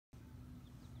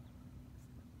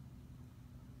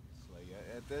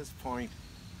this point,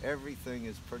 everything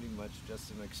is pretty much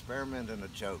just an experiment and a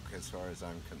joke as far as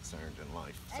I'm concerned in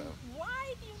life. And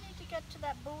why do you need to get to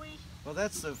that buoy? Well,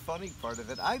 that's the funny part of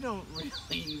it. I don't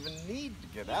really even need to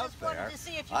get out there. Wanted to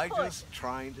see if you I'm could. just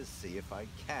trying to see if I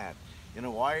can. You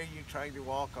know, why are you trying to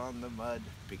walk on the mud?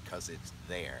 Because it's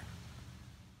there.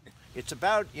 It's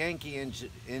about Yankee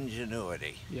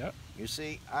ingenuity. Yeah. You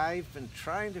see, I've been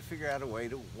trying to figure out a way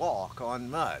to walk on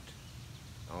mud.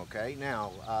 Okay,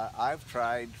 now I've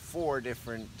tried 4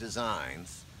 different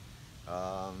designs.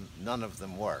 None of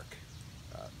them work.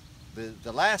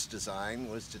 The last design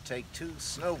was to take 2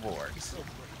 snowboards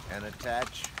and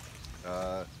attach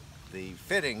the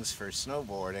fittings for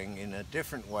snowboarding in a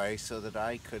different way so that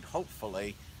I could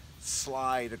hopefully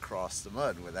slide across the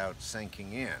mud without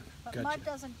sinking in. But Gotcha. mud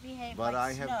doesn't behave But like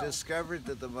I have snow. discovered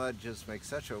that the mud just makes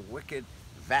such a wicked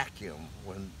vacuum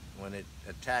when it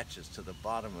attaches to the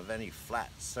bottom of any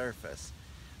flat surface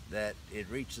that it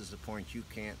reaches the point you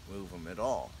can't move them at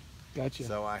all. Gotcha.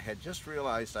 So I had just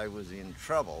realized I was in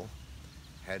trouble,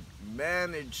 had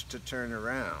managed to turn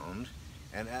around,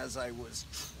 and as I was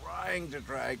trying to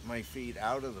drag my feet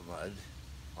out of the mud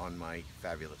on my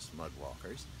fabulous mud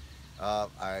walkers,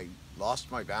 I lost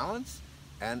my balance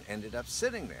and ended up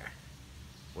sitting there.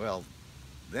 Well,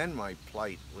 then my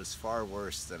plight was far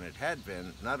worse than it had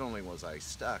been. Not only was I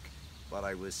stuck, but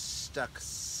I was stuck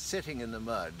sitting in the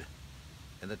mud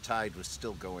and the tide was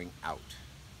still going out,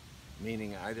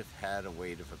 meaning I'd have had a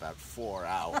wait of about 4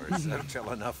 hours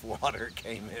until enough water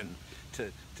came in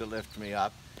to lift me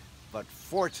up. But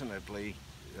fortunately,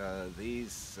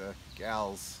 these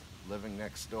gals living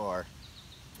next door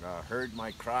heard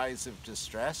my cries of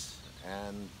distress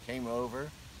and came over.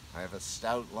 I have a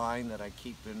stout line that I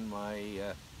keep in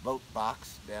my boat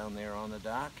box down there on the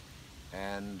dock,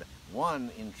 and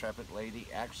one intrepid lady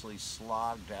actually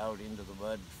slogged out into the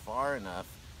mud far enough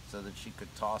so that she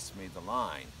could toss me the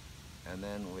line. And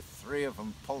then with 3 of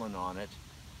them pulling on it,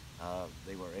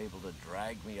 they were able to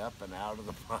drag me up and out of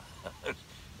the mud.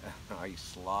 I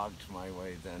slogged my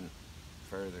way then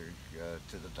further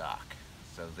to the dock.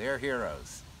 So they're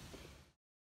heroes.